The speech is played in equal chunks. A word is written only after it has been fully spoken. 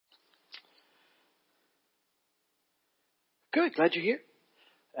Good, glad you're here.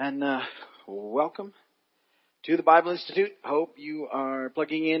 And welcome to the Bible Institute. Hope you are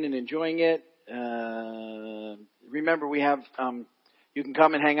plugging in and enjoying it. Remember, we have you can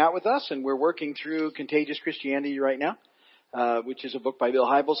come and hang out with us, and we're working through Contagious Christianity right now, which is a book by Bill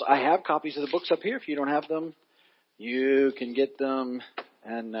Hybels. I have copies of the books up here. If you don't have them, you can get them,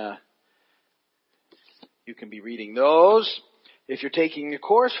 and you can be reading those. If you're taking a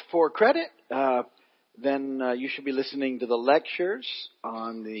course for credit, then you should be listening to the lectures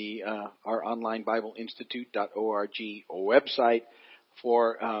on the our online Bible Institute.org website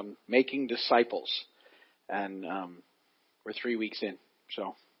for making disciples, and we're 3 weeks in.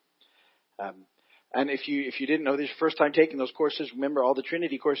 So, and if you didn't know this, your first time taking those courses, remember all the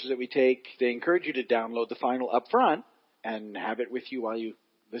Trinity courses that we take. They encourage you to download the final up front and have it with you while you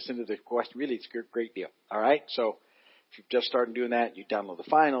listen to the question. Really, it's a great deal. All right, so if you've just started doing that, you download the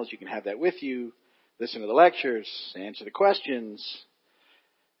finals. You can have that with you. Listen to the lectures, answer the questions,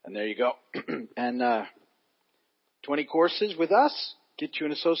 and there you go. And 20 courses with us get you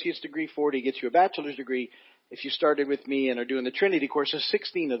an associate's degree, 40 gets you a bachelor's degree. If you started with me and are doing the Trinity courses,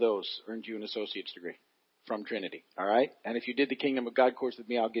 16 of those earned you an associate's degree from Trinity. All right? And if you did the Kingdom of God course with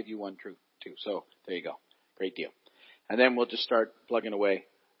me, I'll give you one too. So there you go. Great deal. And then we'll just start plugging away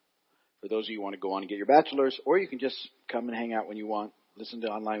for those of you who want to go on and get your bachelor's, or you can just come and hang out when you want. Listen to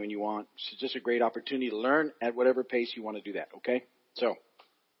online when you want. It's just a great opportunity to learn at whatever pace you want to do that, okay? So,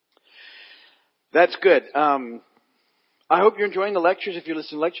 that's good. I hope you're enjoying the lectures. If you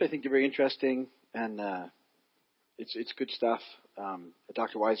listen to lectures, I think they're very interesting, and it's good stuff.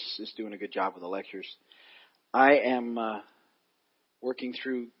 Dr. Wise is doing a good job with the lectures. I am working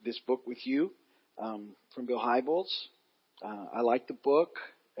through this book with you from Bill Hybels. I like the book.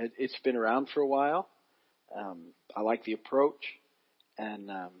 It's been around for a while. I like the approach.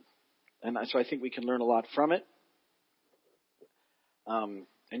 And so I think we can learn a lot from it. And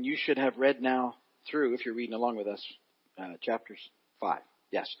you should have read now through, if you're reading along with us, chapters 5.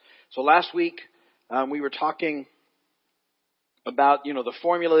 Yes. So last week we were talking about, the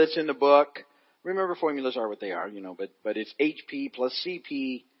formula that's in the book. Remember, formulas are what they are, but it's HP plus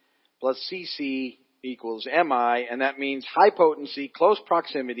CP plus CC equals MI, and that means high potency, close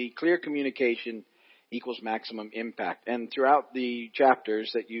proximity, clear communication equals maximum impact. And throughout the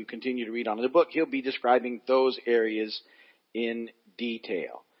chapters that you continue to read on in the book, he'll be describing those areas in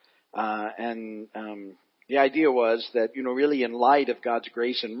detail. And the idea was that, really in light of God's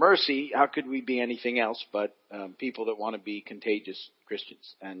grace and mercy, how could we be anything else but people that want to be contagious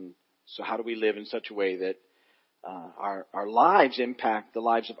Christians? And so how do we live in such a way that our lives impact the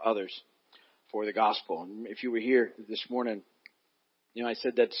lives of others for the gospel? And if you were here this morning, I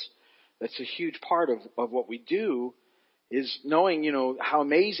said that's a huge part of what we do, is knowing, how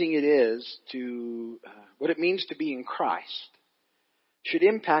amazing it is to, what it means to be in Christ should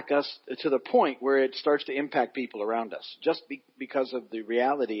impact us to the point where it starts to impact people around us, just because of the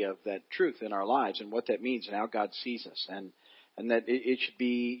reality of that truth in our lives and what that means and how God sees us, and that it should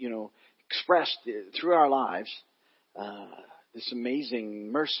be, expressed through our lives, this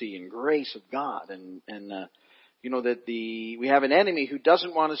amazing mercy and grace of God, and that we have an enemy who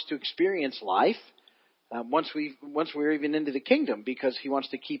doesn't want us to experience life once we're even into the kingdom, because he wants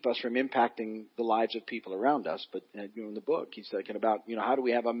to keep us from impacting the lives of people around us. But in the book, he's talking about how do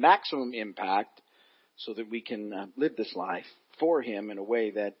we have a maximum impact so that we can live this life for him in a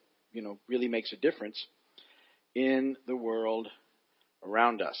way that really makes a difference in the world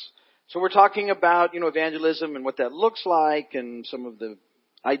around us. So we're talking about evangelism and what that looks like, and some of the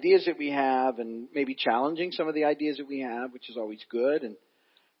ideas that we have, and maybe challenging some of the ideas that we have, which is always good, and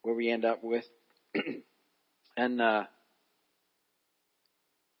where we end up with. And I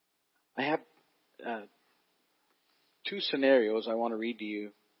have 2 scenarios I want to read to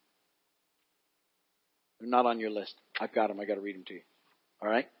you. They're not on your list. I've got them. I got to read them to you. All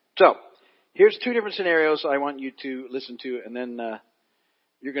right? So here's 2 different scenarios I want you to listen to, and then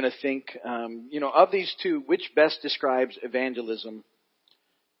you're going to think, of these 2, which best describes evangelism?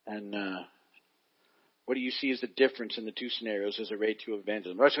 And what do you see as the difference in the 2 scenarios as they relate to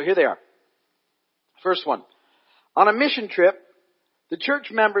evangelism? All right, so here they are. First one. On a mission trip, the church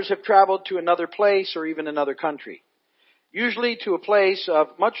members have traveled to another place or even another country, usually to a place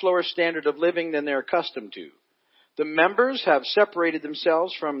of much lower standard of living than they're accustomed to. The members have separated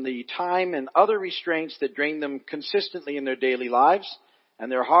themselves from the time and other restraints that drain them consistently in their daily lives, and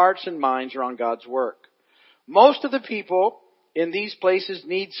their hearts and minds are on God's work. Most of the people in these places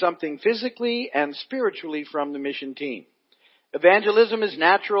need something physically and spiritually from the mission team. Evangelism is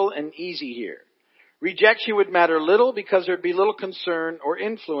natural and easy here. Rejection would matter little because there'd be little concern or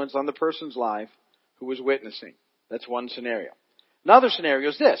influence on the person's life who was witnessing. That's one scenario. Another scenario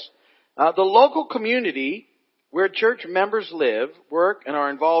is this. The local community where church members live, work, and are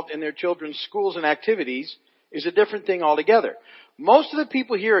involved in their children's schools and activities is a different thing altogether. Most of the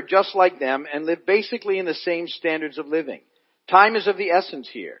people here are just like them and live basically in the same standards of living. Time is of the essence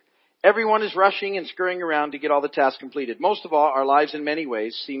here. Everyone is rushing and scurrying around to get all the tasks completed. Most of all, our lives in many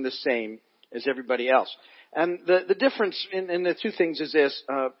ways seem the same as everybody else. And the difference in the two things is this.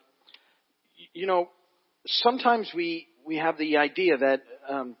 Sometimes we have the idea that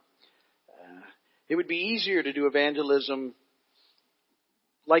it would be easier to do evangelism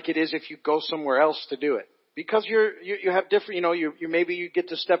like it is if you go somewhere else to do it. Because you have different, maybe you get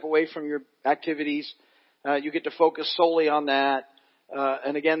to step away from your activities. You get to focus solely on that.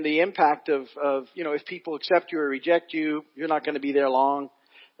 And again, the impact of if people accept you or reject you, you're not going to be there long.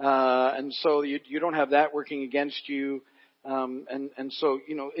 And so you don't have that working against you. And so,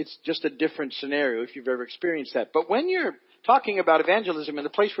 it's just a different scenario if you've ever experienced that. But when you're talking about evangelism in the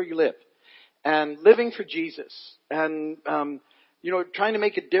place where you live and living for Jesus and, trying to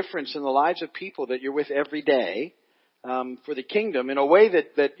make a difference in the lives of people that you're with every day, for the kingdom in a way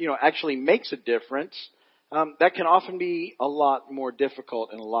that actually makes a difference, that can often be a lot more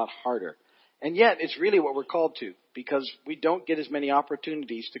difficult and a lot harder. And yet, it's really what we're called to, because we don't get as many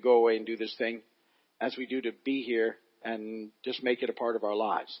opportunities to go away and do this thing as we do to be here and just make it a part of our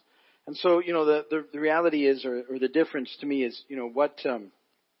lives. And so, the reality is, or the difference to me is,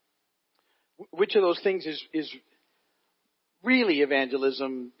 which of those things is really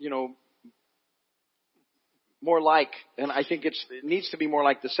evangelism, more like, and I think it needs to be more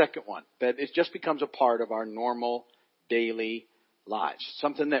like the second one, that it just becomes a part of our normal daily lives,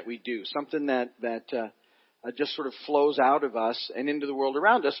 something that we do, something that just sort of flows out of us and into the world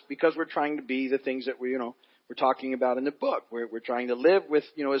around us, because we're trying to be the things that we're talking about in the book. We're trying to live with,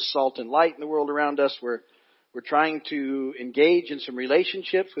 as salt and light in the world around us. We're trying to engage in some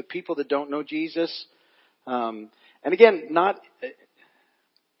relationships with people that don't know Jesus. And again, I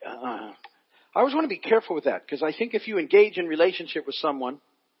always want to be careful with that, because I think if you engage in relationship with someone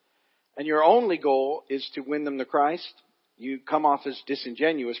and your only goal is to win them to Christ, you come off as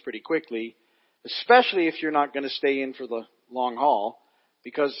disingenuous pretty quickly, especially if you're not going to stay in for the long haul,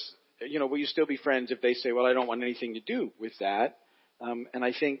 because, will you still be friends if they say, well, I don't want anything to do with that? And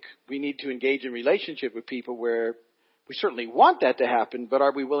I think we need to engage in relationship with people where we certainly want that to happen, but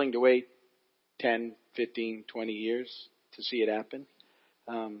are we willing to wait 10, 15, 20 years to see it happen?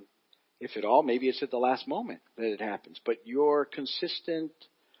 If at all, maybe it's at the last moment that it happens. But your consistent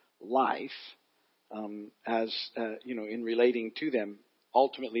life, in relating to them,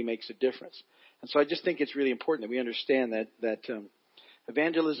 ultimately makes a difference. And so I just think it's really important that we understand that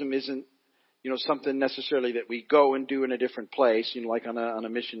evangelism isn't, something necessarily that we go and do in a different place, like on a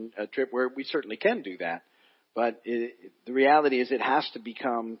mission trip, where we certainly can do that. But the reality is it has to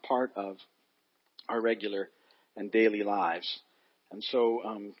become part of our regular and daily lives. And so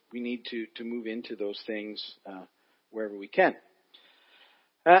we need to move into those things wherever we can.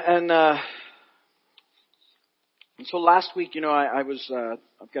 And so last week, I've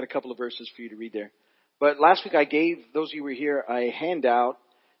got a couple of verses for you to read there. But last week I gave those of you who were here a handout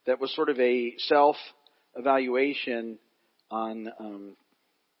that was sort of a self-evaluation on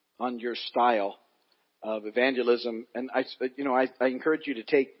your style of evangelism. And I encourage you to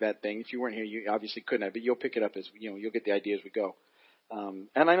take that thing. If you weren't here, you obviously couldn't have, but you'll pick it up as, you'll get the idea as we go.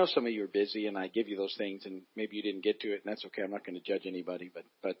 And I know some of you are busy, and I give you those things, and maybe you didn't get to it, and that's okay. I'm not going to judge anybody,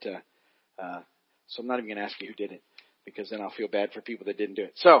 but so I'm not even going to ask you who did it, because then I'll feel bad for people that didn't do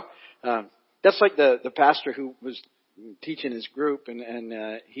it. So that's like the pastor who was teaching his group,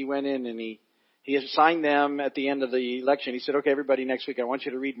 and he went in and he assigned them at the end of the lecture. He said, "Okay, everybody, next week I want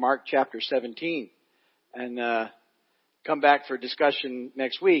you to read Mark chapter 17, and come back for discussion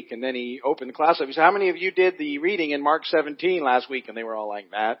next week." And then he opened the class up. He said, "How many of you did the reading in Mark 17 last week?" And they were all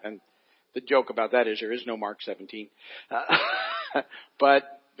like that. And the joke about that is there is no Mark 17.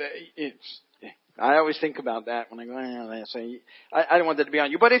 But I always think about that when I go, I don't want that to be on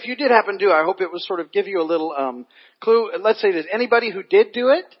you. But if you did happen to, I hope it was sort of give you a little clue. Let's say this. Anybody who did do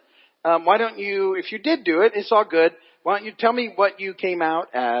it, why don't you, if you did do it, it's all good. Why don't you tell me what you came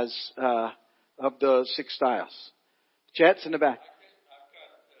out as of the 6 styles? Chet's in the back. I've got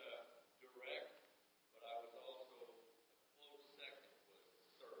direct, but I was also a close second with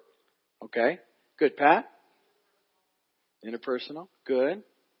serving. Okay. Good. Pat? Interpersonal. Good.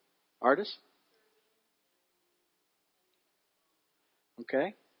 Artist?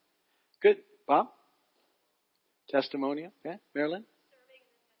 Okay. Good. Bob? Testimonial. Okay. Marilyn?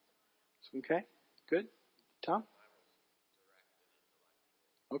 Okay. Good. Tom?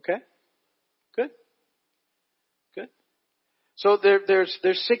 Okay. Good. Good. So there's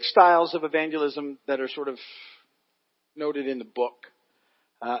 6 styles of evangelism that are sort of noted in the book.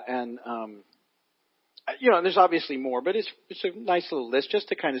 And there's obviously more, but it's a nice little list just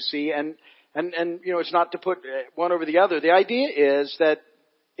to kind of see. And it's not to put one over the other. The idea is that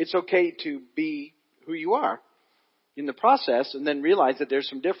it's okay to be who you are in the process and then realize that there's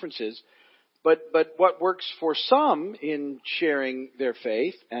some differences. But what works for some in sharing their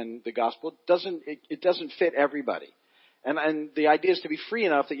faith and the gospel doesn't fit everybody. And the idea is to be free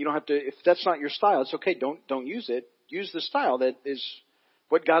enough that you don't have to, if that's not your style, it's okay. Don't use it. Use the style that is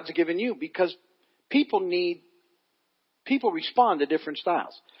what God's given you, because people respond to different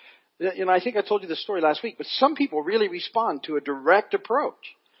styles. I think I told you this story last week, but some people really respond to a direct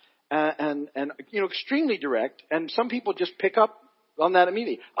approach and extremely direct. And some people just pick up on that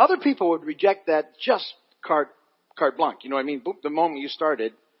immediately. Other people would reject that just carte blanche. You know what I mean? Boop, the moment you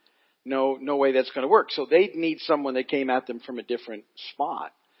started, no way that's going to work. So they need someone that came at them from a different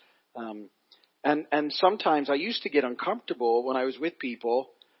spot. And sometimes I used to get uncomfortable when I was with people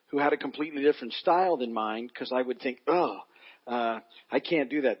who had a completely different style than mine, because I would think, I can't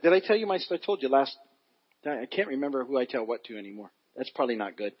do that. Did I tell you my story? I told you last time. I can't remember who I tell what to anymore. That's probably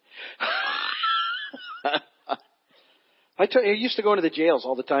not good. I used to go into the jails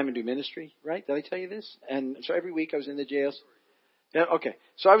all the time and do ministry, right? Did I tell you this? And so every week I was in the jails. Yeah, okay.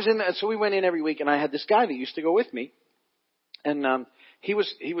 So I was so we went in every week, and I had this guy that used to go with me, and he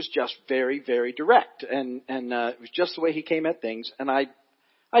was just very, very direct, and it was just the way he came at things. And I'd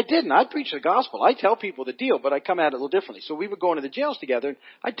preach the gospel. I'd tell people the deal, but I'd come at it a little differently. So we would go into the jails together, and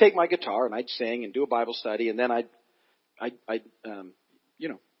I'd take my guitar and I'd sing and do a Bible study, and then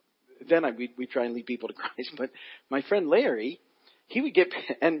we'd try and lead people to Christ. But my friend Larry, he would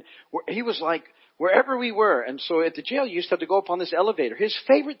and he was like, wherever we were. And so at the jail, you used to have to go up on this elevator. His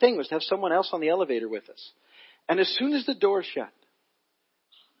favorite thing was to have someone else on the elevator with us. And as soon as the door shut,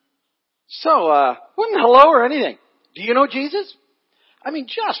 wasn't hello or anything. Do you know Jesus? I mean,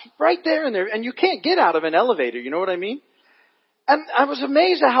 just right there and there. And you can't get out of an elevator. You know what I mean? And I was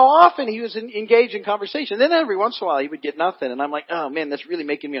amazed at how often he was engaged in conversation. Then every once in a while he would get nothing. And I'm like, oh man, that's really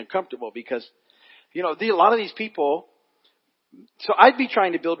making me uncomfortable, because, a lot of these people. So I'd be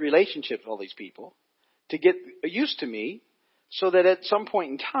trying to build relationships with all these people to get used to me, so that at some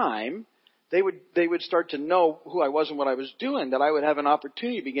point in time, they would start to know who I was and what I was doing, that I would have an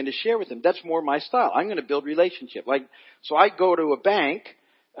opportunity to begin to share with them. That's more my style. I'm going to build relationship. So I go to a bank,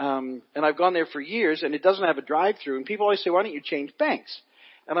 and I've gone there for years, and it doesn't have a drive-through, and people always say, why don't you change banks?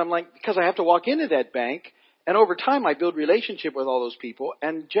 And I'm like, because I have to walk into that bank, and over time I build relationship with all those people,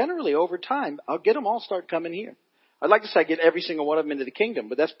 and generally over time I'll get them all start coming here. I'd like to say I get every single one of them into the kingdom,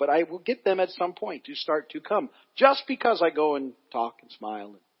 but I will get them at some point to start to come, just because I go and talk and smile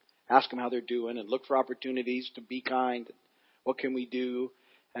and ask them how they're doing and look for opportunities to be kind. What can we do?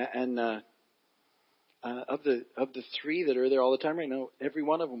 And of the 3 that are there all the time right now, every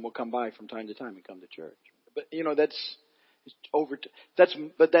one of them will come by from time to time and come to church. But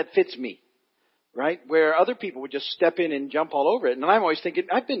but that fits me, right? Where other people would just step in and jump all over it, and I'm always thinking,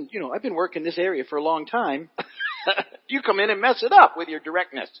 I've been working this area for a long time. You come in and mess it up with your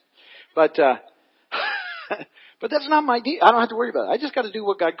directness. But that's not my deal. I don't have to worry about it. I just got to do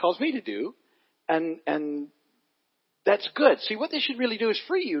what God calls me to do. And that's good. See, what they should really do is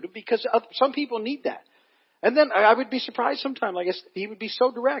free you, because some people need that. And then I would be surprised sometimes. I guess he would be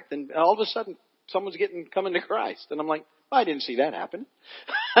so direct, and all of a sudden someone's coming to Christ. And I'm like, well, I didn't see that happen.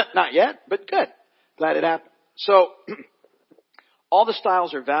 Not yet, but good. Glad it happened. So all the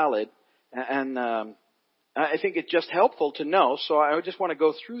styles are valid, and I think it's just helpful to know. So I just want to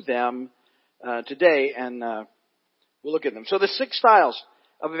go through them today, and we'll look at them. So the 6 styles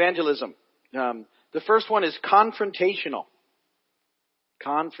of evangelism. The first one is confrontational.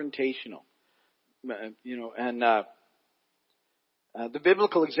 Confrontational. The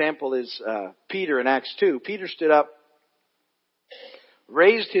biblical example is Peter in Acts 2. Peter stood up,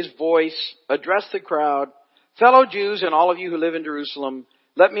 raised his voice, addressed the crowd. Fellow Jews and all of you who live in Jerusalem,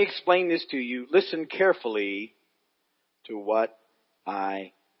 let me explain this to you. Listen carefully to what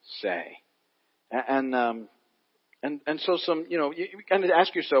I say. And so you kind of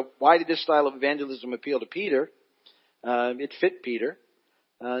ask yourself, why did this style of evangelism appeal to Peter? It fit Peter.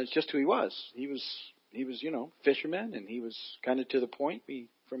 It's just who he was. He was, fisherman, and he was kind of to the point,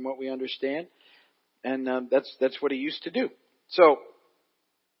 from what we understand. And that's what he used to do. So,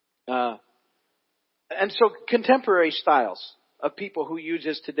 contemporary styles of people who use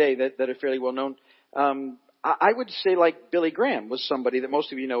this today that are fairly well known. I would say like Billy Graham was somebody that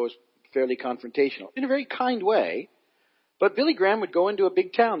most of you know was fairly confrontational in a very kind way, But Billy Graham would go into a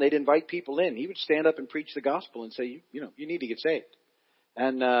big town. They'd invite people in. He would stand up and preach the gospel and say, you need to get saved.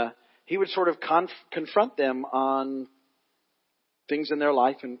 And he would sort of confront them on things in their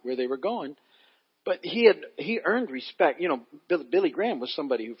life and where they were going. But he earned respect. Billy Graham was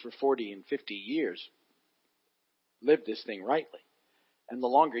somebody who for 40 and 50 years lived this thing rightly. And the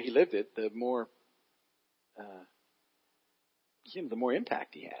longer he lived it, the more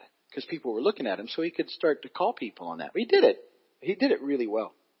impact he had. Because people were looking at him, so he could start to call people on that. But he did it. He did it really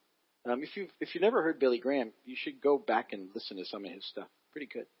well. If you never heard Billy Graham, you should go back and listen to some of his stuff. Pretty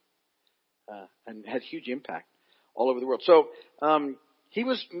good. And had huge impact all over the world. So he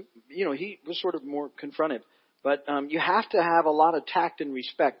was sort of more confrontive. But you have to have a lot of tact and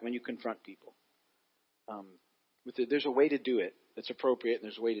respect when you confront people. There's a way to do it that's appropriate, and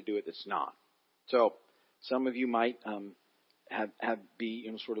there's a way to do it that's not. So some of you might be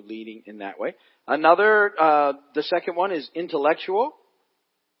sort of leading in that way. The second one is intellectual.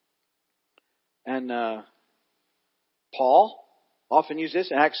 And Paul often used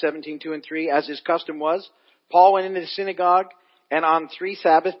this in Acts 17:2 and 3. As his custom was, Paul went into the synagogue, and on 3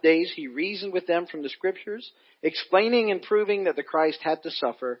 Sabbath days he reasoned with them from the Scriptures, explaining and proving that the Christ had to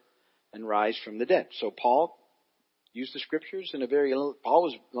suffer and rise from the dead. So Paul used the Scriptures Paul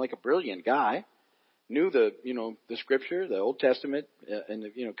was like a brilliant guy. Knew the Scripture, the Old Testament, and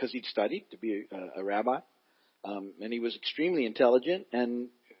because he'd studied to be a rabbi, and he was extremely intelligent and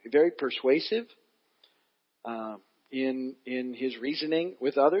very persuasive in his reasoning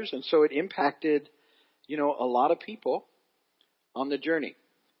with others, and so it impacted a lot of people on the journey.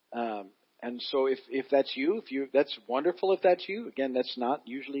 And so if that's you, that's wonderful. If that's you, again, that's not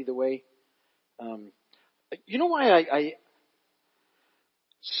usually the way.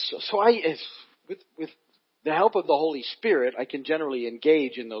 Why with the help of the Holy Spirit, I can generally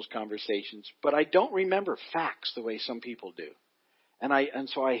engage in those conversations, but I don't remember facts the way some people do.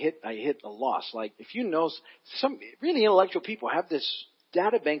 So I hit a loss. Like, if some really intellectual people have this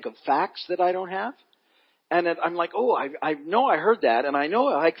data bank of facts that I don't have, and I'm like, oh, I know I heard that, and I know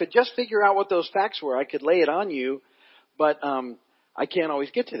I could just figure out what those facts were. I could lay it on you, but I can't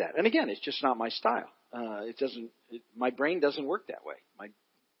always get to that. And again, it's just not my style. My brain doesn't work that way.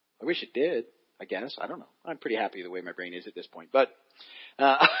 I wish it did. I guess. I don't know. I'm pretty happy the way my brain is at this point. But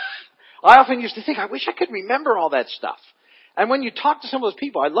I often used to think, I wish I could remember all that stuff. And when you talk to some of those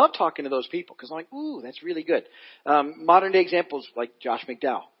people, I love talking to those people because I'm like, ooh, that's really good. Modern day examples like Josh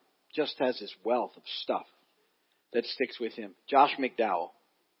McDowell just has this wealth of stuff that sticks with him. Josh McDowell.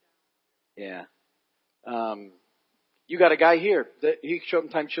 Yeah. You got a guy here that he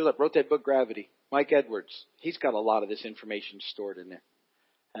sometimes shows up, wrote that book, Gravity. Mike Edwards. He's got a lot of this information stored in there.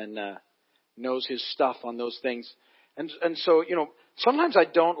 And knows his stuff on those things. And so, sometimes I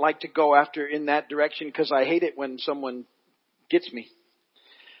don't like to go after in that direction because I hate it when someone gets me.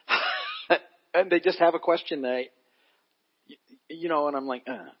 And they just have a question and I'm like,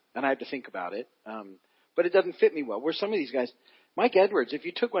 and I have to think about it. But it doesn't fit me well. Where some of these guys, Mike Edwards, if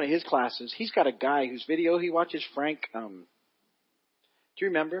you took one of his classes, he's got a guy whose video he watches, Frank. Do you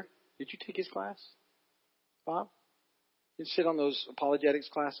remember? Did you take his class, Bob? You sit on those apologetics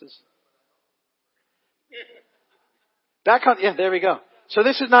classes? There we go. So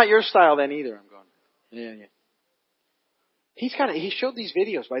this is not your style then either, I'm going. Yeah. He showed these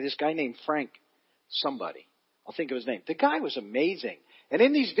videos by this guy named Frank somebody. I'll think of his name. The guy was amazing. And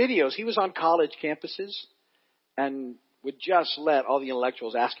in these videos, he was on college campuses and would just let all the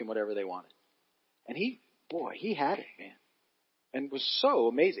intellectuals ask him whatever they wanted. And he had it, man. And was so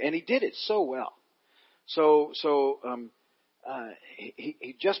amazing. And he did it so well.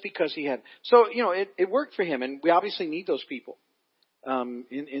 He just because he had, it worked for him, and we obviously need those people in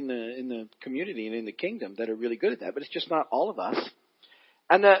the community and in the kingdom that are really good at that. But it's just not all of us.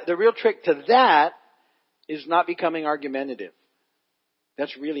 And the real trick to that is not becoming argumentative.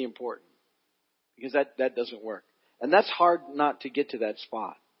 That's really important because that doesn't work, and that's hard not to get to that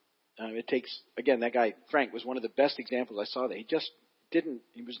spot. It takes, again, that guy Frank was one of the best examples I saw. That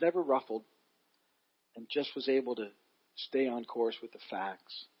he was never ruffled, and just was able to stay on course with the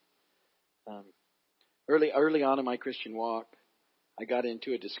facts. Early on in my Christian walk, I got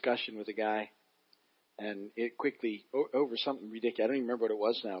into a discussion with a guy, and it quickly, over something ridiculous, I don't even remember what it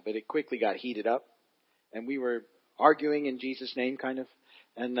was now, but it quickly got heated up, and we were arguing in Jesus' name, kind of,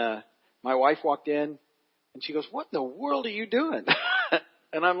 and my wife walked in, and she goes, "What in the world are you doing?"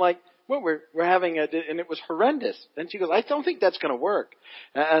 And I'm like, "Well, we're having and it was horrendous." And she goes, "I don't think that's going to work."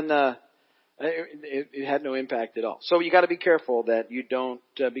 And it had no impact at all. So you got to be careful that you don't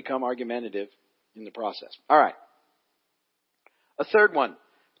become argumentative in the process. All right. A third one,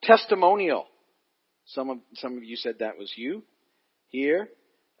 testimonial. Some of you said that was you here.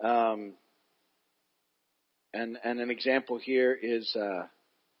 And an example here is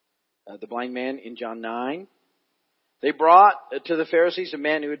the blind man in John 9. They brought to the Pharisees a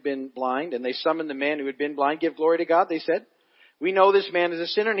man who had been blind, and they summoned the man who had been blind. Give glory to God, they said. We know this man is a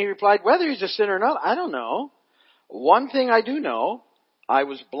sinner. And he replied, whether he's a sinner or not, I don't know. One thing I do know, I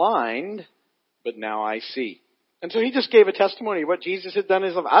was blind, but now I see. And so he just gave a testimony of what Jesus had done in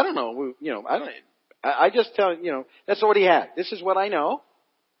his life. I don't know. I just tell, that's what he had. This is what I know.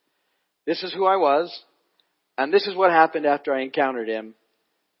 This is who I was. And this is what happened after I encountered him.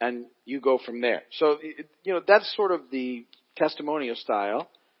 And you go from there. So, that's sort of the testimonial style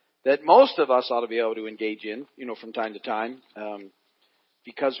that most of us ought to be able to engage in, from time to time,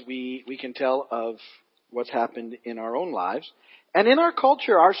 because we can tell of what's happened in our own lives. And in our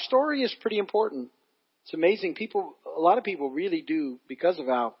culture, our story is pretty important. It's amazing. A lot of people really do, because of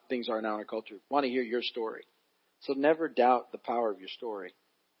how things are now in our culture, want to hear your story. So never doubt the power of your story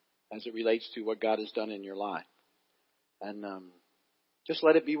as it relates to what God has done in your life. And just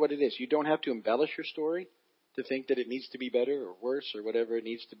let it be what it is. You don't have to embellish your story to think that it needs to be better or worse or whatever it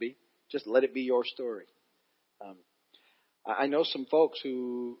needs to be. Just let it be your story. I know some folks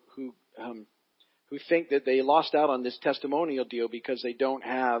who think that they lost out on this testimonial deal because they don't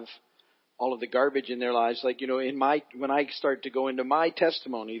have all of the garbage in their lives. Like, when I start to go into my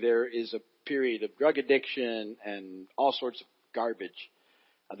testimony, there is a period of drug addiction and all sorts of garbage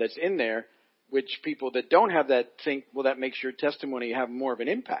that's in there, which people that don't have that think, well, that makes your testimony have more of an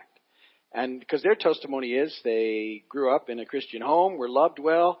impact. And because their testimony is they grew up in a Christian home, were loved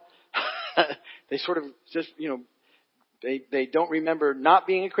well. They sort of just, they don't remember not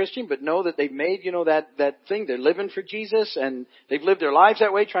being a Christian, but know that they've made, that thing. They're living for Jesus, and they've lived their lives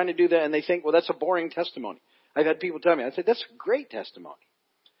that way, trying to do that. And they think, well, that's a boring testimony. I've had people tell me, I said, that's a great testimony.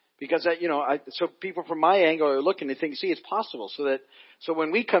 Because so people from my angle are looking and think, see, it's possible. So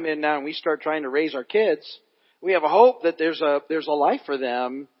when we come in now and we start trying to raise our kids, we have a hope that there's a life for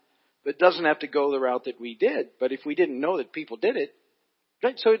them that doesn't have to go the route that we did. But if we didn't know that people did it,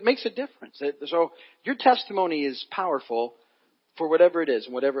 right? So it makes a difference. So your testimony is powerful for whatever it is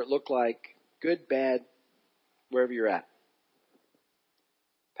and whatever it looked like, good, bad, wherever you're at.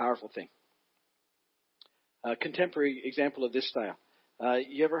 Powerful thing. A contemporary example of this style.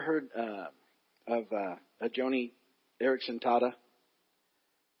 You ever heard of Joni Eareckson Tada?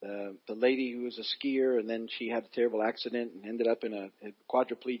 The lady who was a skier, and then she had a terrible accident and ended up in a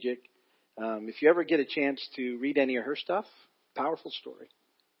quadriplegic. If you ever get a chance to read any of her stuff, powerful story.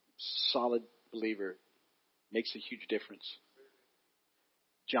 Solid believer. Makes a huge difference.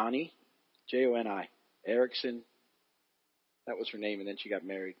 Joni, Joni, Eareckson. That was her name, and then she got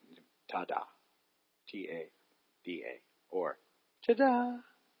married. Tada. T-A-D-A. Or ta-da.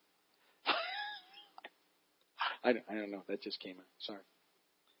 I don't know. That just came out. Sorry.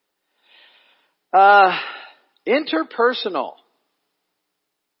 Interpersonal.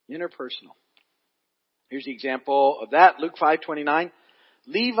 Here's the example of that. Luke 5:29.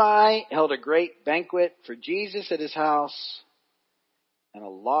 Levi held a great banquet for Jesus at his house, and a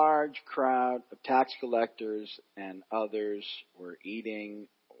large crowd of tax collectors and others were eating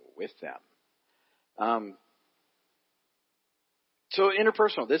with them. So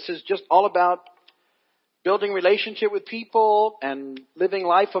interpersonal. This is just all about building relationship with people and living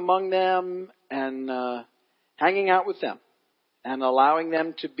life among them and hanging out with them and allowing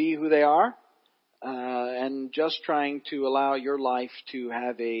them to be who they are and just trying to allow your life to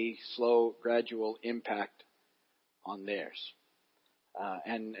have a slow, gradual impact on theirs.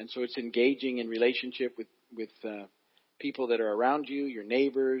 And so it's engaging in relationship with people that are around you, your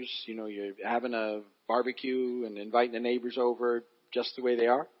neighbors. You're having a barbecue and inviting the neighbors over just the way they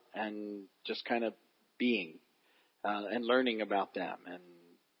are and just kind of being and learning about them and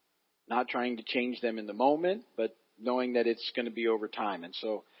not trying to change them in the moment, but knowing that it's going to be over time. And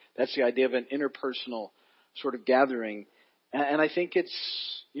so that's the idea of an interpersonal sort of gathering. And I think it's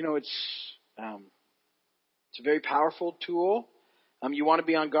a very powerful tool. You want to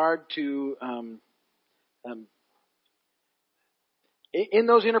be on guard to, in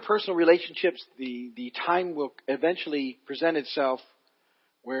those interpersonal relationships, the time will eventually present itself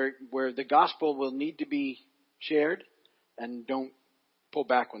where the gospel will need to be shared, and don't pull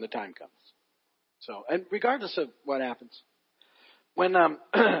back when the time comes. So, and regardless of what happens, when I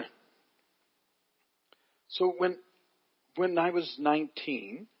was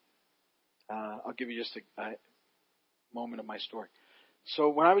 19, I'll give you just a moment of my story. So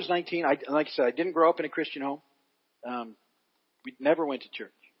when I was 19, like I said, I didn't grow up in a Christian home. We never went to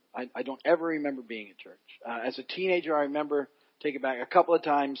church. I don't ever remember being in church. As a teenager, I remember, take it back, a couple of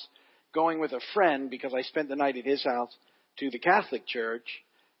times, going with a friend because I spent the night at his house to the Catholic Church,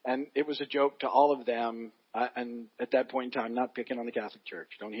 and it was a joke to all of them. And at that point in time, not picking on the Catholic Church.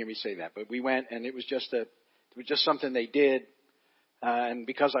 Don't hear me say that. But we went, and it was just something they did. And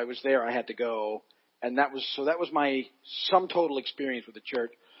because I was there, I had to go. And that was my sum total experience with the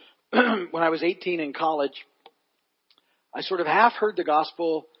church. When I was 18 in college, I sort of half heard the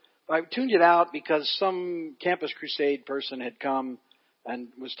gospel. I tuned it out because some campus crusade person had come and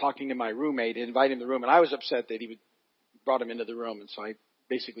was talking to my roommate, invited him to the room, and I was upset that he brought him into the room, and so I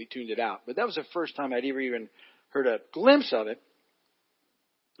basically tuned it out. But that was the first time I'd ever even heard a glimpse of it.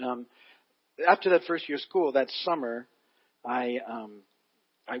 After that first year of school, that summer, I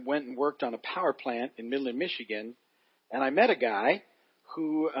went and worked on a power plant in Midland, Michigan, and I met a guy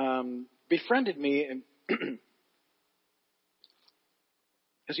who befriended me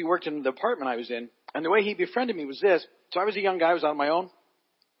as he worked in the apartment I was in. And the way he befriended me was this. So I was a young guy. I was on my own.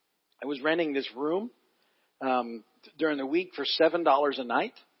 I was renting this room during the week for $7 a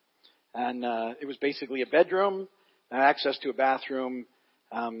night. And it was basically a bedroom, access to a bathroom,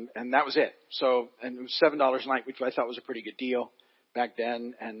 and that was it. So, and it was $7 a night, which I thought was a pretty good deal back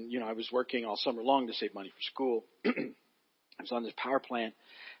then. And, I was working all summer long to save money for school. I was on this power plant.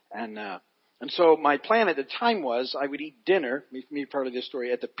 And so my plan at the time was I would eat dinner, me part of this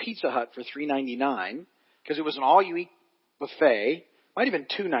story, at the Pizza Hut for $3.99 because it was an all-you-eat buffet. Might have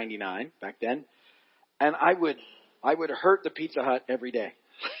been $2.99 back then. And I would hurt the Pizza Hut every day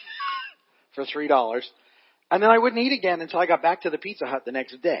for $3. And then I wouldn't eat again until I got back to the Pizza Hut the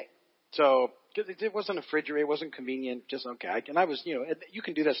next day. So it wasn't a refrigerator, it wasn't convenient, just okay. And I was, you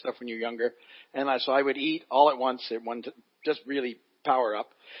can do that stuff when you're younger. And so I would eat all at once, just really power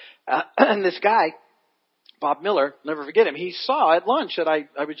up. And this guy, Bob Miller, never forget him, he saw at lunch that I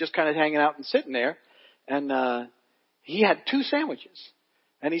was just kind of hanging out and sitting there. And he had 2 sandwiches.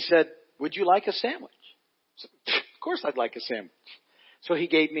 And he said, "Would you like a sandwich?" So, of course I'd like a sandwich. So he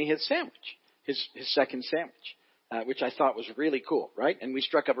gave me his sandwich, his second sandwich, which I thought was really cool, right? And we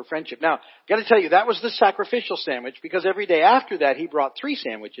struck up a friendship. Now, got to tell you, that was the sacrificial sandwich because every day after that he brought 3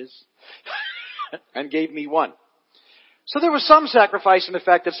 sandwiches and gave me 1. So there was some sacrifice in the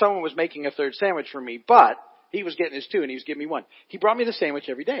fact that someone was making a 3rd sandwich for me, but he was getting his 2 and he was giving me 1. He brought me the sandwich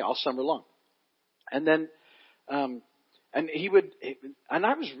every day, all summer long. And then, and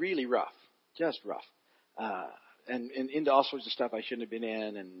I was really rough, just rough, and into all sorts of stuff I shouldn't have been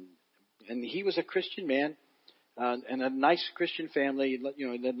in. And he was a Christian man, and a nice Christian family,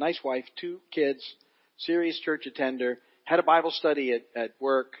 a nice wife, 2 kids, serious church attender. Had a Bible study at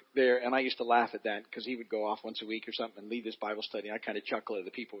work there, and I used to laugh at that because he would go off once a week or something and lead this Bible study. I kind of chuckle at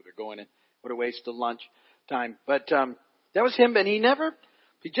the people that are going in. What a waste of lunch time. But that was him, and he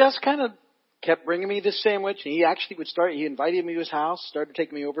just kind of kept bringing me this sandwich. And he actually he invited me to his house, started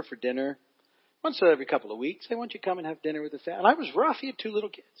taking me over for dinner once every couple of weeks. Hey, why don't you come and have dinner with the family? And I was rough. He had 2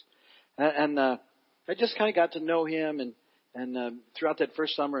 little kids. And I just kind of got to know him, and throughout that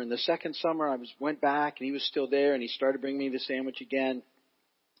first summer and the second summer, I went back and he was still there and he started bringing me the sandwich again.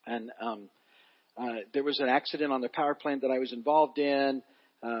 And there was an accident on the power plant that I was involved in.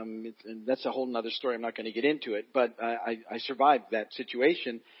 And that's a whole nother story. I'm not going to get into it, but I survived that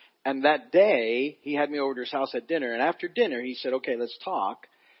situation. And that day he had me over to his house at dinner. And after dinner, he said, "Okay, let's talk."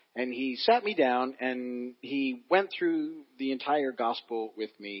 And he sat me down and he went through the entire gospel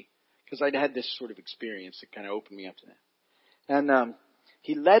with me because I'd had this sort of experience that kind of opened me up to that. And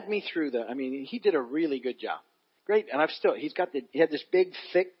he led me through he did a really good job. Great. And he had this big,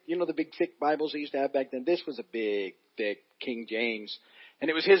 thick, the big, thick Bibles they used to have back then. This was a big, thick King James. And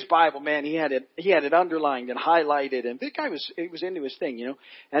it was his Bible, man. He had it underlined and highlighted. And the guy was into his thing,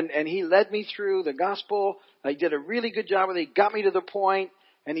 And he led me through the gospel. He did a really good job with it. He got me to the point.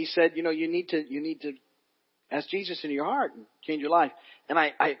 And he said, you need to ask Jesus into your heart and change your life. And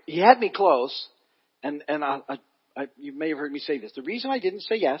he had me close. And you may have heard me say this. The reason I didn't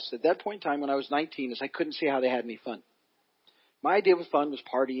say yes at that point in time when I was 19 is I couldn't see how they had any fun. My idea of fun was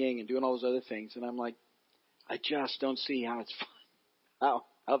partying and doing all those other things. And I'm like, I just don't see how it's fun,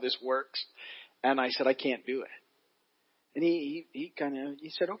 how this works. And I said, I can't do it. And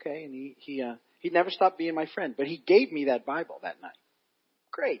he said, okay. And he never stopped being my friend. But he gave me that Bible that night.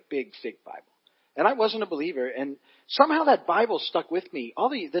 Great, big, thick Bible. And I wasn't a believer. And somehow that Bible stuck with me. All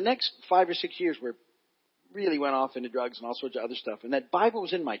the next 5 or 6 years really went off into drugs and all sorts of other stuff. And that Bible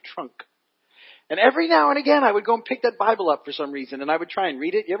was in my trunk. And every now and again, I would go and pick that Bible up for some reason. And I would try and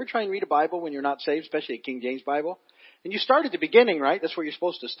read it. You ever try and read a Bible when you're not saved, especially a King James Bible? And you start at the beginning, right? That's where you're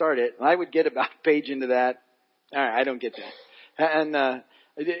supposed to start it. And I would get about a page into that. All right, I don't get that. And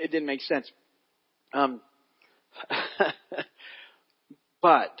it didn't make sense.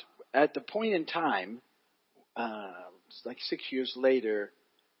 But at the point in time, it's like 6 years later,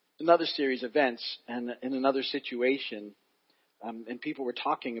 another series of events and in another situation, and people were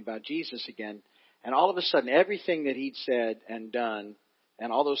talking about Jesus again. And all of a sudden, everything that he'd said and done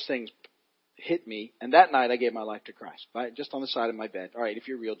and all those things hit me. And that night, I gave my life to Christ, just on the side of my bed. All right, if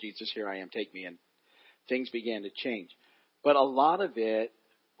you're real, Jesus, here I am, take me. And things began to change. But a lot of it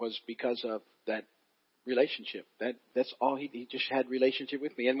was because of that relationship. That's all. He just had relationship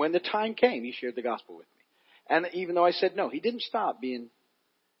with me. And when the time came, he shared the gospel with me. And even though I said no, he didn't stop being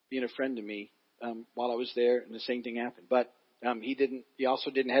a friend to me while I was there, and the same thing happened. But he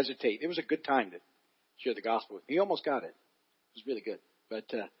also didn't hesitate. It was a good time to share the gospel with me. He almost got it. It was really good. But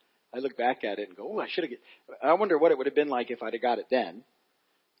I look back at it and go, I wonder what it would have been like if I'd have got it then.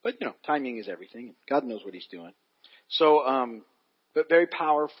 But, timing is everything. God knows what he's doing. So, but very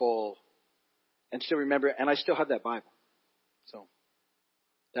powerful, and still remember, and I still have that Bible. So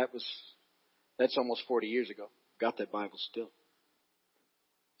that's almost 40 years ago. Got that Bible still.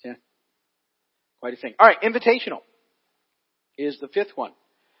 Yeah. Quite a thing. All right, invitational is the fifth one.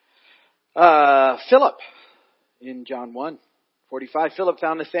 Philip, in John 1:45, Philip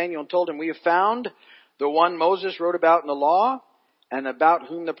found Nathanael and told him, "We have found the one Moses wrote about in the law, and about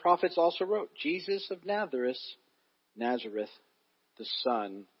whom the prophets also wrote, Jesus of Nazareth, the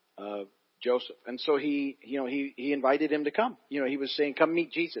son of Joseph." And so he invited him to come. He was saying, "Come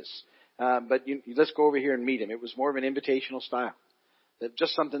meet Jesus, but let's go over here and meet him." It was more of an invitational style,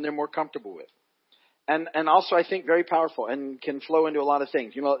 just something they're more comfortable with, and also I think very powerful and can flow into a lot of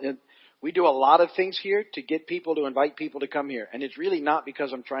things. We do a lot of things here to get people to invite people to come here, and it's really not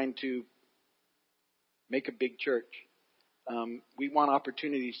because I'm trying to make a big church. We want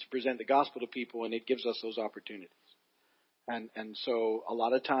opportunities to present the gospel to people, and it gives us those opportunities. And so a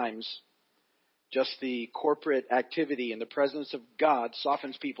lot of times, just the corporate activity and the presence of God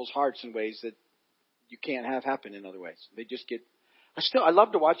softens people's hearts in ways that you can't have happen in other ways. They just get. I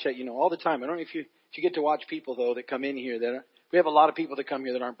love to watch that, all the time. I don't know if you get to watch people though that come in here we have a lot of people that come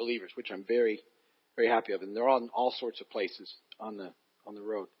here that aren't believers, which I'm very, very happy of, and they're all in all sorts of places on the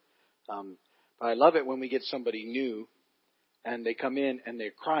road. But I love it when we get somebody new. And they come in and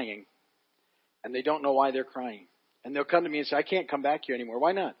they're crying, and they don't know why they're crying. And they'll come to me and say, "I can't come back here anymore."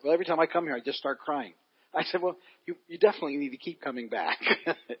 "Why not?" "Well, every time I come here, I just start crying." I said, "Well, you definitely need to keep coming back."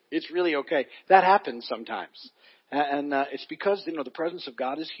 It's really okay. That happens sometimes. And it's because, the presence of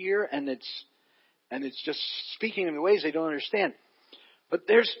God is here, and it's just speaking in ways they don't understand. But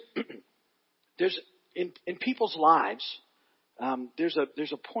there's in people's lives, there's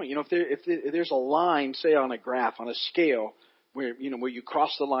a point. If there's a line, say on a graph, on a scale, where you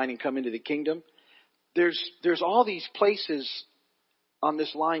cross the line and come into the kingdom, there's all these places on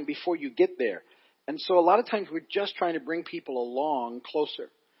this line before you get there. And so a lot of times we're just trying to bring people along closer.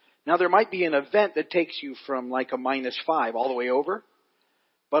 Now there might be an event that takes you from like a -5 all the way over.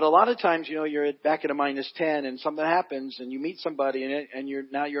 But a lot of times, you're back at a -10 and something happens and you meet somebody and you're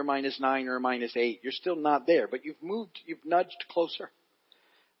a -9 or a -8. You're still not there, but you've nudged closer.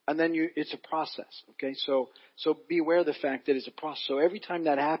 And then it's a process. Okay. So be aware of the fact that it's a process. So every time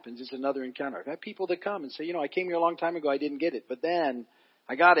that happens, it's another encounter. I've had people that come and say, I came here a long time ago. I didn't get it, but then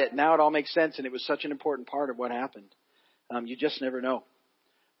I got it. Now it all makes sense. And it was such an important part of what happened. You just never know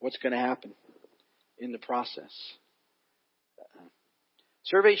what's going to happen in the process.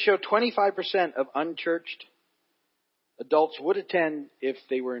 Surveys show 25% of unchurched adults would attend if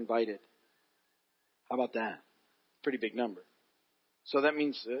they were invited. How about that? Pretty big number. So that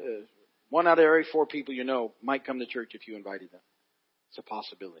means 1 out of every 4 people might come to church if you invited them. It's a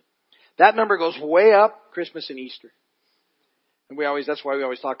possibility. That number goes way up Christmas and Easter. And that's why we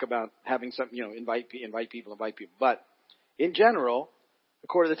always talk about having something, invite people. But in general, a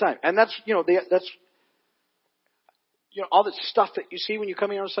quarter of the time. And that's all the stuff that you see when you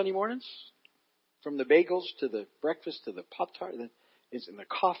come here on Sunday mornings, from the bagels to the breakfast to the Pop-Tart, is in the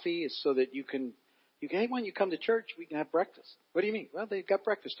coffee, is so that you can, hey, when you come to church, we can have breakfast. What do you mean? Well, they've got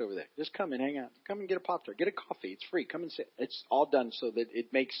breakfast over there. Just come and hang out. Come and get a Pop-Tart. Get a coffee. It's free. Come and sit. It's all done so that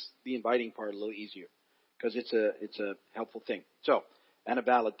it makes the inviting part a little easier, because it's a helpful thing. So, and a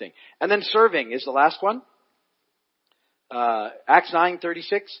valid thing. And then serving is the last one. Acts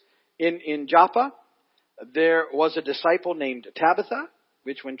 9:36. In Joppa, there was a disciple named Tabitha,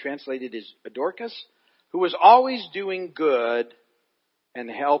 which when translated is Dorcas, who was always doing good and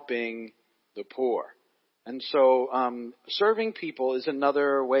helping the poor. And so serving people is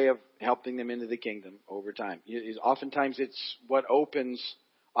another way of helping them into the kingdom over time. Oftentimes it's what opens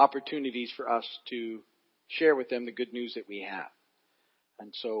opportunities for us to share with them the good news that we have.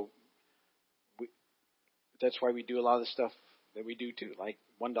 And so that's why we do a lot of the stuff that we do too, like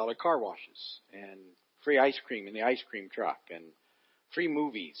 $1 car washes and free ice cream in the ice cream truck and free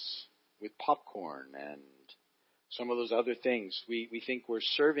movies with popcorn and some of those other things. We think we're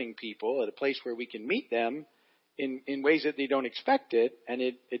serving people at a place where we can meet them in ways that they don't expect it, and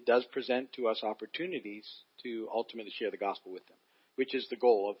it does present to us opportunities to ultimately share the gospel with them, which is the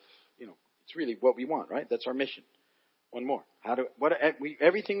goal of, it's really what we want, right? That's our mission. One more.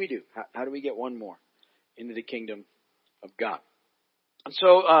 Everything we do, how do we get one more into the kingdom of God? And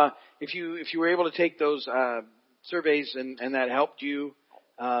so, if you were able to take those surveys and that helped you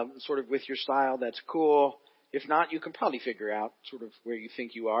sort of with your style, that's cool. If not, you can probably figure out sort of where you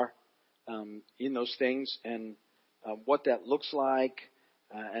think you are in those things and what that looks like.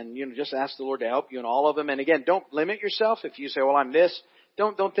 And just ask the Lord to help you in all of them. And again, don't limit yourself. If you say, "Well, I'm this,"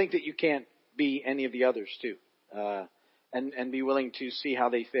 don't think that you can't be any of the others too. And be willing to see how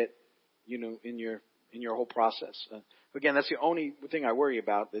they fit, in your whole process. Again, that's the only thing I worry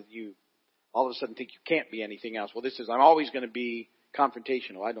about, that you all of a sudden think you can't be anything else. Well, I'm always going to be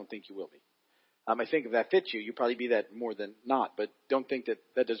confrontational. I don't think you will be. I think if that fits you probably be that more than not. But don't think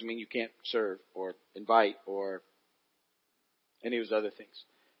that doesn't mean you can't serve or invite or any of those other things.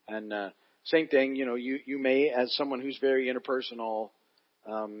 And same thing, you may, as someone who's very interpersonal,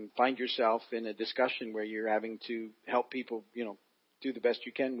 find yourself in a discussion where you're having to help people, do the best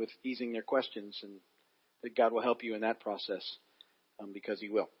you can with easing their questions, and that God will help you in that process because He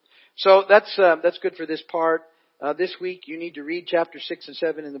will. So that's good for this part. This week you need to read chapter 6 and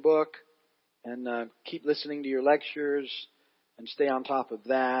 7 in the book, and keep listening to your lectures and stay on top of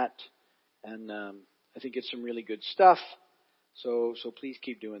that. And I think it's some really good stuff. So please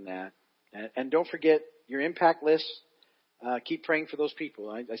keep doing that. And don't forget your impact list. Keep praying for those people.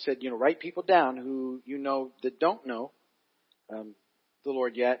 I said, write people down who that don't know the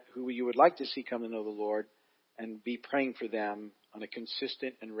Lord yet, who you would like to see come to know the Lord, and be praying for them on a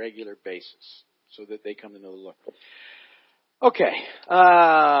consistent and regular basis so that they come to know the Lord. Okay,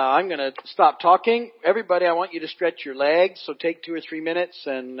 I'm going to stop talking. Everybody, I want you to stretch your legs. So take 2 or 3 minutes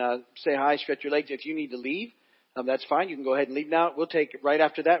and say hi, stretch your legs. If you need to leave, that's fine. You can go ahead and leave now. We'll take right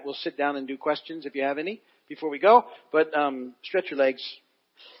after that. We'll sit down and do questions if you have any before we go. But stretch your legs.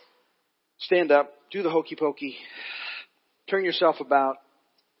 Stand up. Do the hokey pokey. Turn yourself about.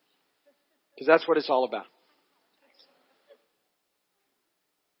 Because that's what it's all about.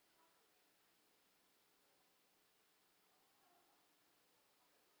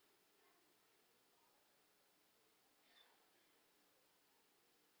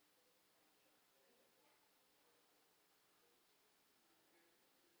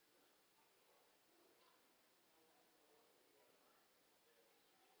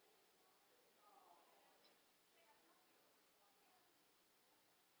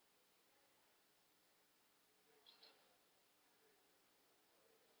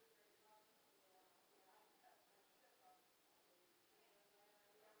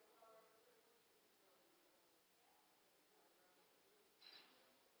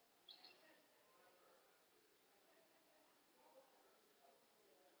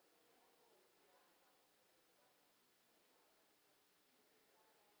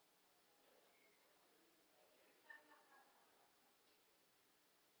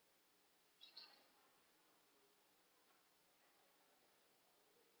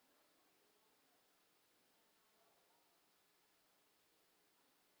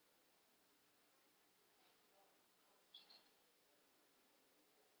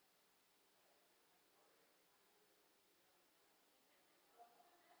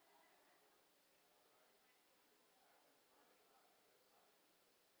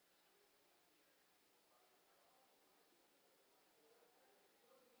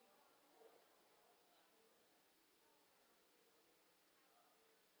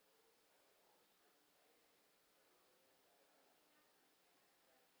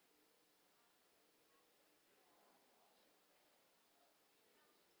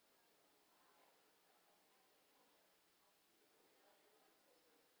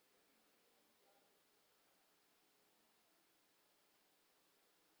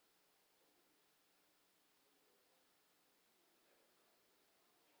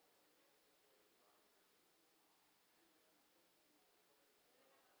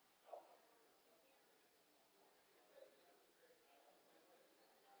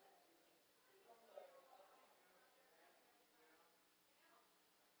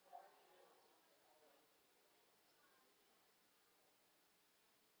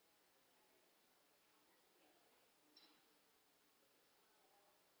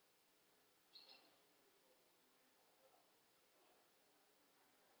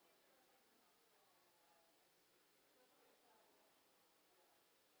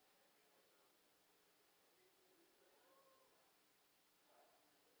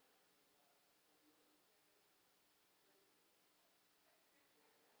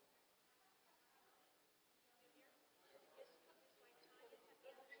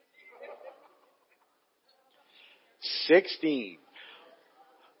 16.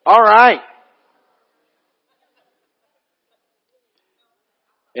 All right.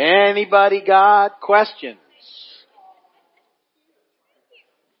 Anybody got questions?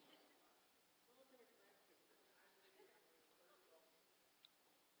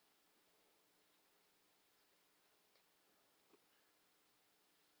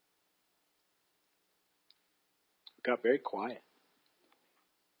 Got very quiet.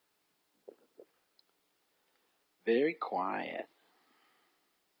 Very quiet.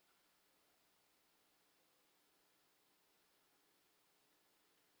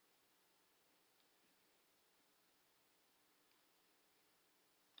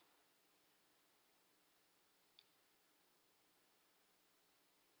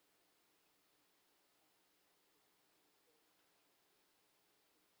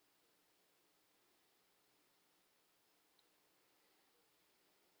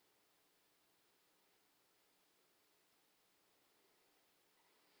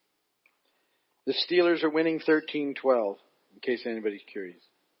 The Steelers are winning 13-12, in case anybody's curious.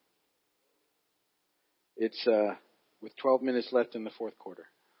 It's with 12 minutes left in the fourth quarter.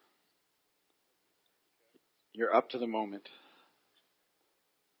 You're up to the moment.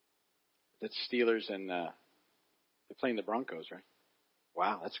 That's Steelers and they're playing the Broncos, right?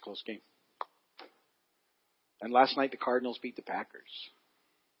 Wow, that's a close game. And last night the Cardinals beat the Packers.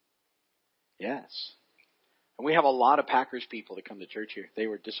 Yes. And we have a lot of Packers people that come to church here. They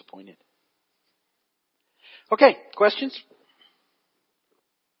were disappointed. Okay, questions?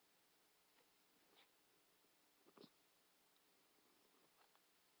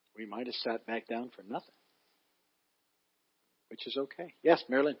 We might have sat back down for nothing, which is okay. Yes,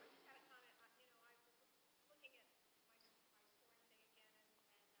 Marilyn.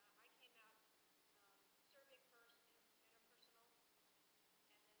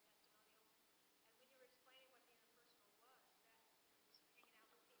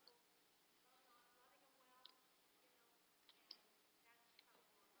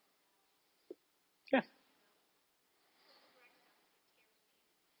 Yeah.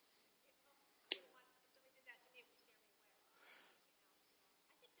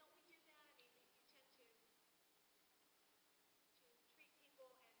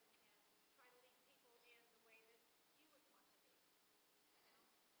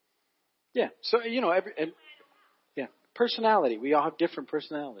 Yeah. So, yeah, personality. We all have different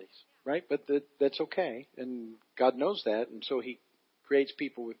personalities, right? But that's okay. And God knows that. And so He creates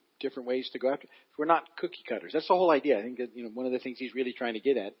people with different ways to go after. We're not cookie cutters. That's the whole idea. I think that, one of the things He's really trying to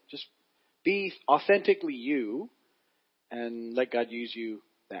get at, just be authentically you and let God use you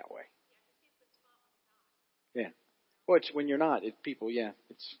that way. Yeah. Well, it's when you're not, it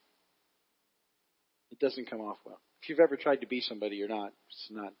doesn't come off well. If you've ever tried to be somebody you're not,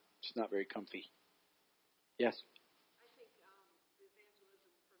 it's not very comfy. Yes.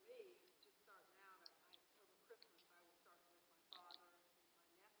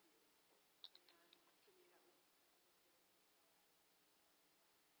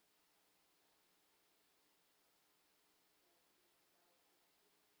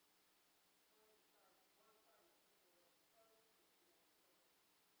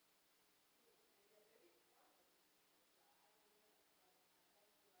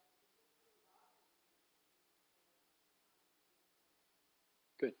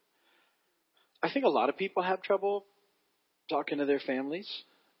 Good. I think a lot of people have trouble talking to their families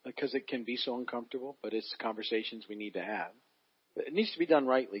because it can be so uncomfortable, but it's conversations we need to have. But it needs to be done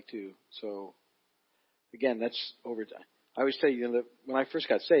rightly too. So again, that's over time. I always tell you, that when I first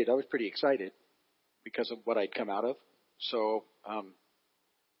got saved, I was pretty excited because of what I'd come out of. So I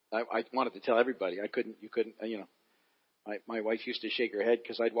wanted to tell everybody. You couldn't. My wife used to shake her head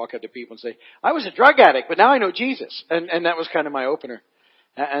because I'd walk up to people and say, "I was a drug addict, but now I know Jesus," and that was kind of my opener.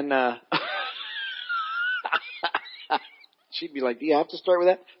 And she'd be like, "Do you have to start with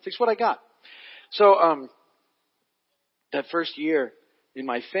that?" It's what I got. So that first year in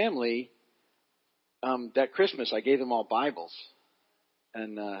my family, that Christmas, I gave them all Bibles,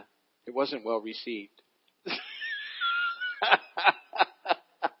 and it wasn't well received.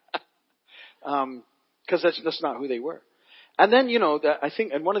 Because that's not who they were. And then I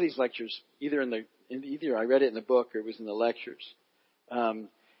think in one of these lectures, either I read it in the book or it was in the lectures.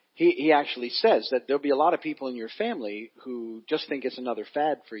 He actually says that there'll be a lot of people in your family who just think it's another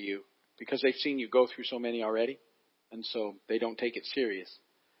fad for you because they've seen you go through so many already, and so they don't take it serious.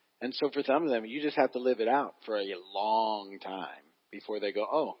 And so for some of them, you just have to live it out for a long time before they go,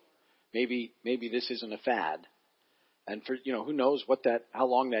 oh, maybe this isn't a fad. And for who knows how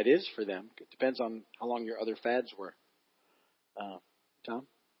long that is for them. It depends on how long your other fads were. Tom?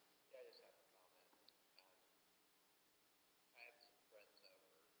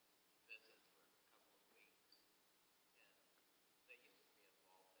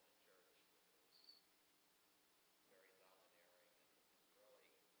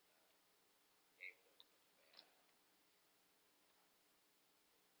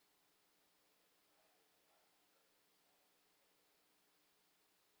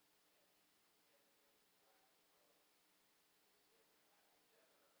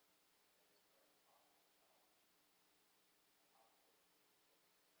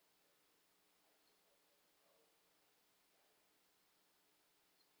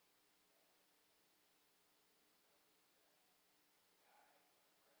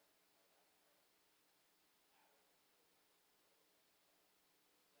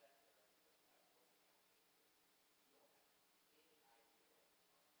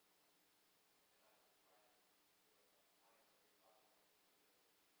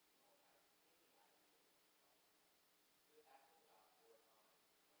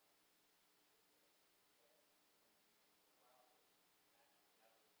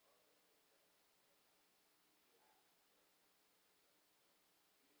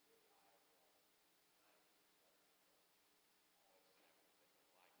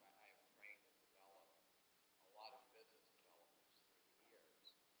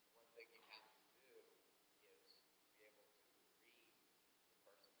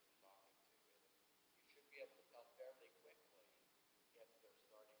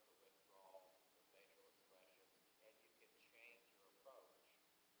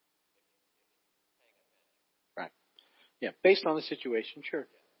 Yeah, based on the situation, sure.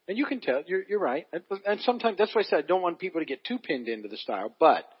 And you can tell, you're right. And sometimes, that's why I said I don't want people to get too pinned into the style,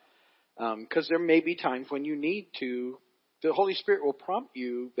 but, because there may be times when you need to, the Holy Spirit will prompt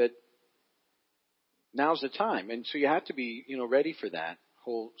you that now's the time. And so you have to be, ready for that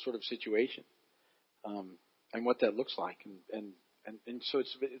whole sort of situation, and what that looks like. And so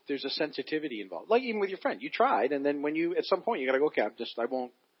there's a sensitivity involved. Like even with your friend, you tried, and then when at some point you gotta go, okay, I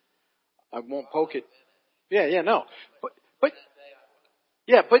won't poke it. Yeah, no. But,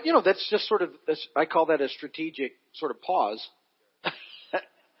 yeah, but that's just sort of, I call that a strategic sort of pause.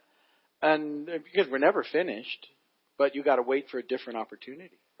 And because we're never finished, but you gotta wait for a different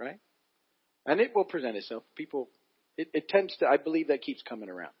opportunity, right? And it will present itself. People, it tends to, I believe that keeps coming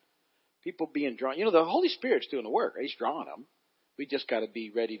around. People being drawn. The Holy Spirit's doing the work. He's drawing them. We just got to be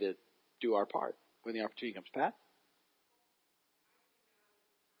ready to do our part when the opportunity comes. Pat?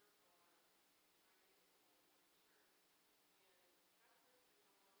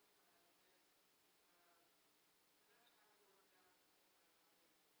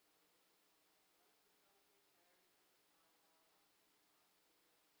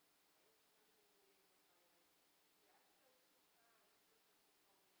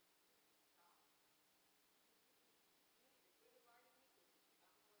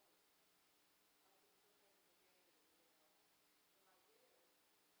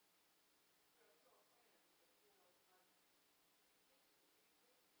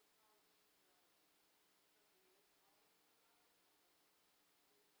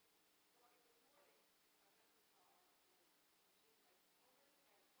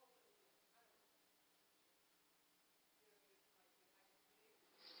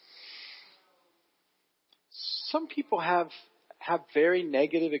 Some people have very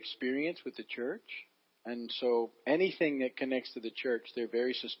negative experience with the church, and so anything that connects to the church, they're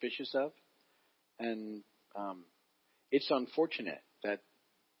very suspicious of, and it's unfortunate that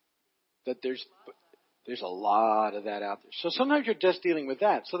there's a lot of that out there. So sometimes you're just dealing with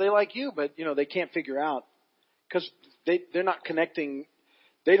that. So they like you, but they can't figure out because they're not connecting.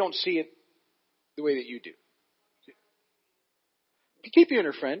 They don't see it the way that you do. Keep your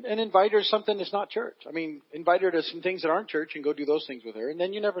inner friend and invite her to something that's not church. I mean, invite her to some things that aren't church and go do those things with her. And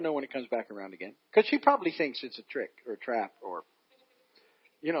then you never know when it comes back around again. Because she probably thinks it's a trick or a trap or,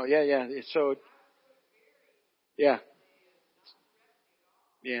 yeah. So, yeah,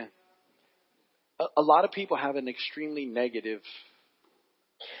 yeah. A lot of people have an extremely negative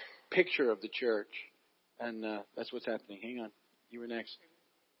picture of the church. And that's what's happening. Hang on. You were next.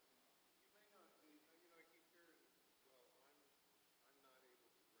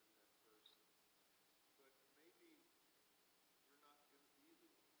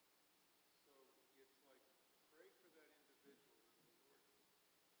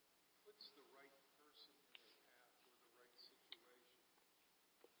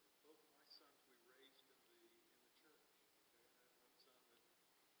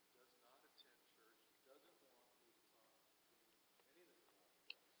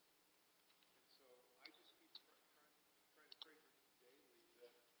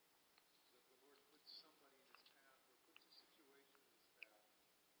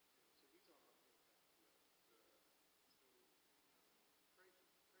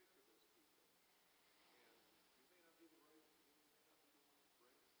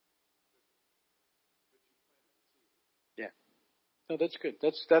 Yeah. No, that's good.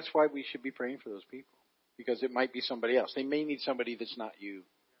 That's why we should be praying for those people, because it might be somebody else. They may need somebody that's not you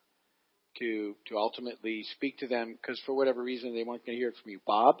to ultimately speak to them, because for whatever reason they weren't going to hear it from you.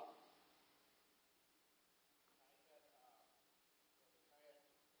 Bob?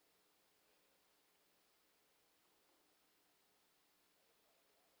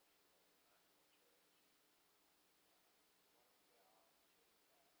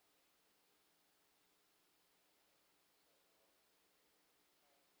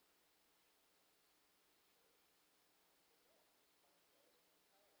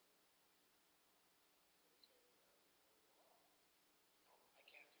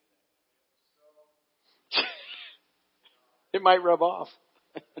 It might rub off.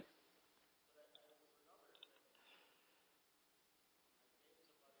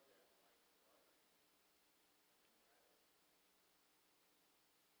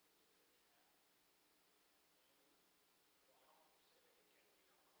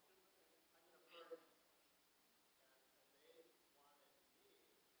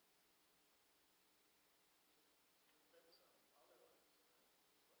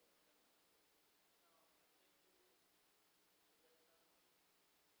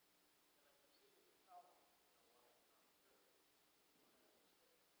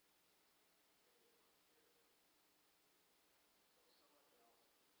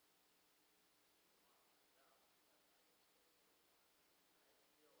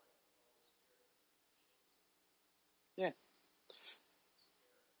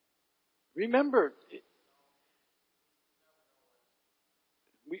 Remember,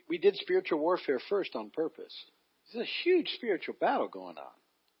 we did spiritual warfare first on purpose. There's a huge spiritual battle going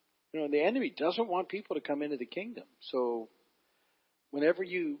on. The enemy doesn't want people to come into the kingdom. So whenever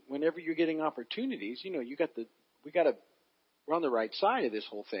you're getting opportunities, we're on the right side of this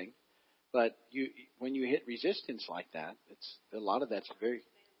whole thing. But when you hit resistance like that, it's a lot of that's very.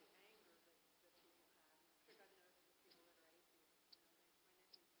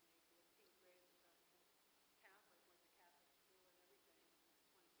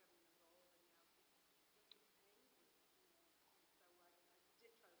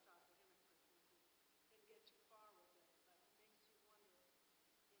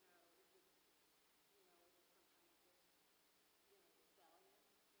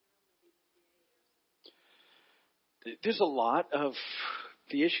 There's a lot of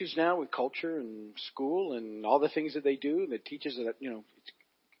the issues now with culture and school and all the things that they do that teaches that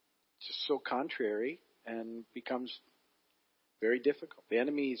it's just so contrary and becomes very difficult. The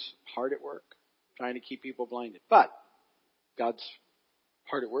enemy's hard at work trying to keep people blinded, but God's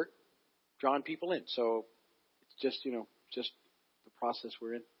hard at work drawing people in. So it's just the process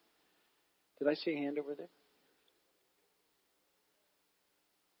we're in. Did I see a hand over there?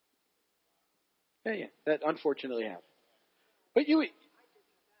 Yeah. That unfortunately happened. But you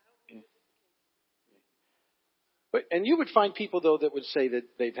would find people though that would say that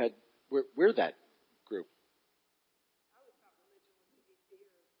we're that group.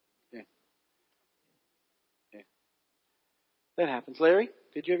 Yeah. Yeah. That happens. Larry,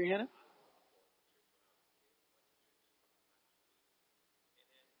 did you have your hand up?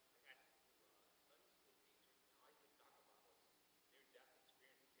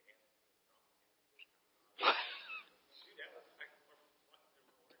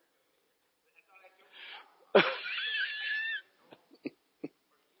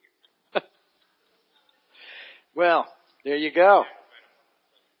 Well, there you go.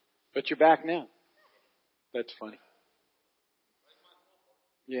 But you're back now. That's funny.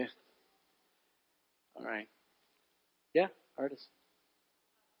 Yeah. All right. Yeah, artist.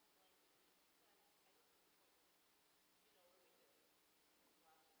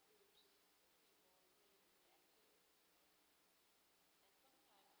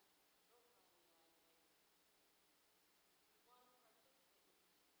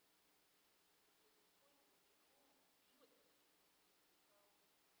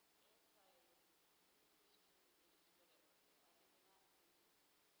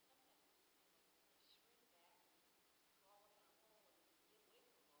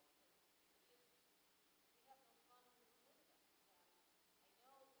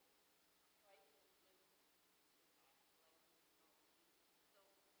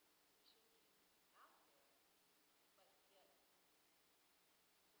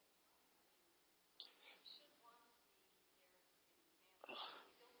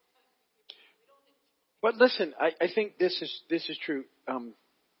 But listen, I think this is true.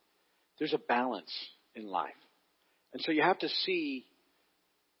 There's a balance in life, and so you have to see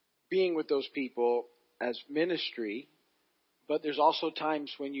being with those people as ministry. But there's also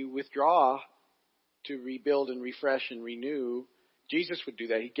times when you withdraw to rebuild and refresh and renew. Jesus would do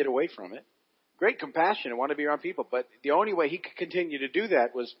that. He'd get away from it. Great compassion and want to be around people. But the only way he could continue to do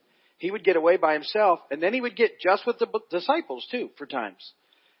that was he would get away by himself, and then he would get just with the disciples too for times.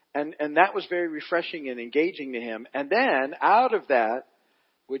 And that was very refreshing and engaging to him. And then out of that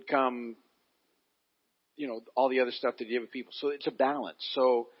would come, all the other stuff that you have with people. So it's a balance.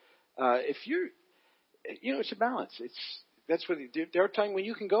 So if you're, it's a balance. That's what there are times when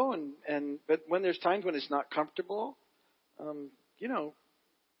you can go but when there's times when it's not comfortable,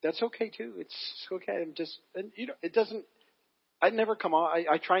 that's okay too. It's okay. It doesn't. I never come off.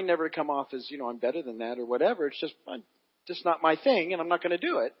 I try never to come off as I'm better than that or whatever. It's just not my thing, and I'm not going to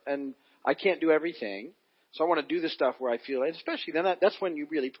do it. And I can't do everything, so I want to do the stuff where I feel it. Especially then, that's when you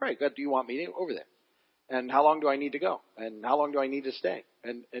really pray. God, do you want me over there? And how long do I need to go? And how long do I need to stay?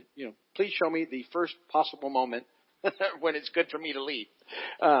 And please show me the first possible moment when it's good for me to leave,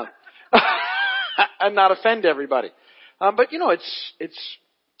 and not offend everybody. But it's.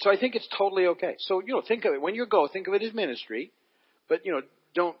 So I think it's totally okay. So think of it when you go. Think of it as ministry, but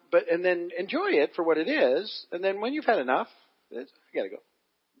and then enjoy it for what it is. And then when you've had enough, I gotta go.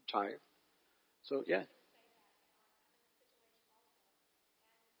 I'm tired. So yeah.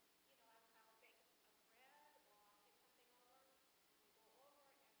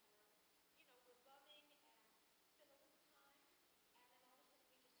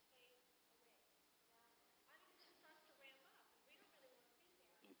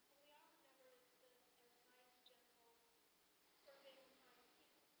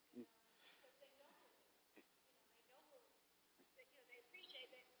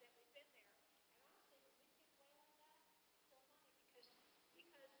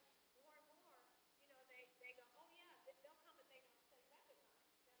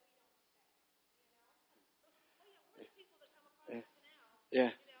 Yeah.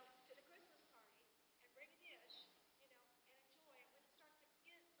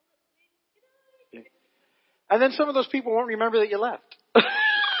 Yeah. And then some of those people won't remember that you left.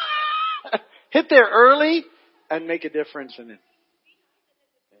 Hit there early and make a difference in it.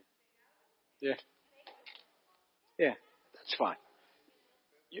 Yeah. Yeah. That's fine.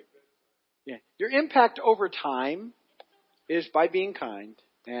 You, yeah. Your impact over time is by being kind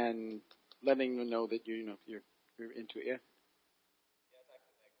and letting them know that you're into it. Yeah.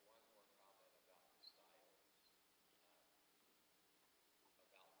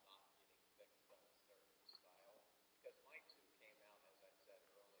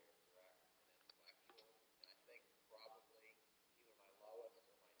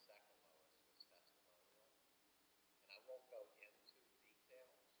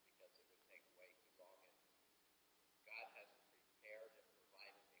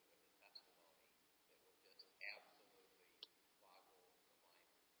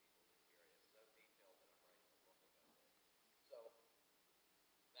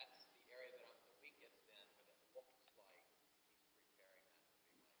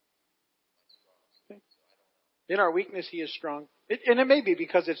 In our weakness, He is strong. And it may be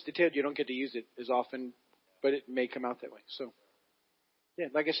because it's detailed, you don't get to use it as often, but it may come out that way. So, yeah,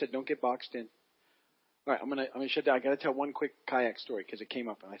 like I said, don't get boxed in. All right, I'm gonna shut down. I got to tell one quick kayak story because it came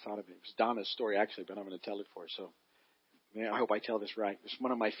up and I thought of it. It was Donna's story actually, but I'm going to tell it for her. So, I hope I tell this right. It's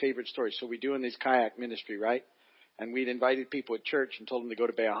one of my favorite stories. So we do in this kayak ministry, right? And we'd invited people at church and told them to go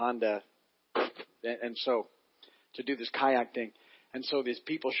to Bay Honda, and so to do this kayak thing. And so these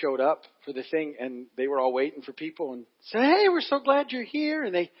people showed up for the thing, and they were all waiting for people and said, "Hey, we're so glad you're here."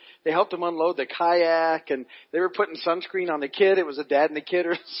 And they helped them unload the kayak, and they were putting sunscreen on the kid. It was a dad and the kid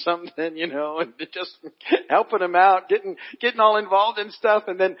or something, and just helping them out, getting all involved in stuff.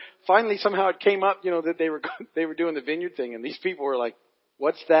 And then finally, somehow it came up, that they were doing the Vineyard thing, and these people were like,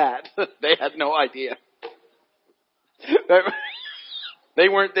 "What's that?" They had no idea. They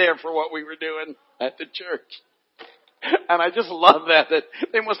weren't there for what we were doing at the church. And I just love that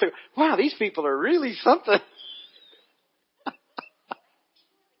they must think, wow, these people are really something.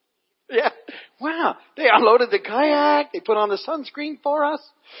 Yeah. Wow. They unloaded the kayak. They put on the sunscreen for us.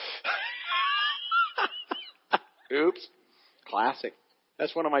 Oops. Classic.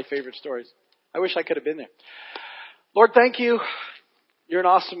 That's one of my favorite stories. I wish I could have been there. Lord, thank you. You're an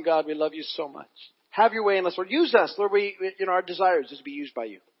awesome God. We love you so much. Have your way in us, Lord. Use us. Lord, our desire is to be used by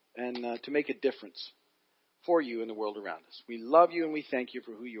you and to make a difference for you in the world around us. We love you and we thank you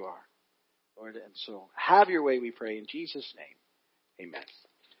for who you are, Lord. And so have your way, we pray in Jesus' name. Amen.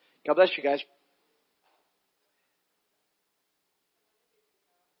 God bless you guys.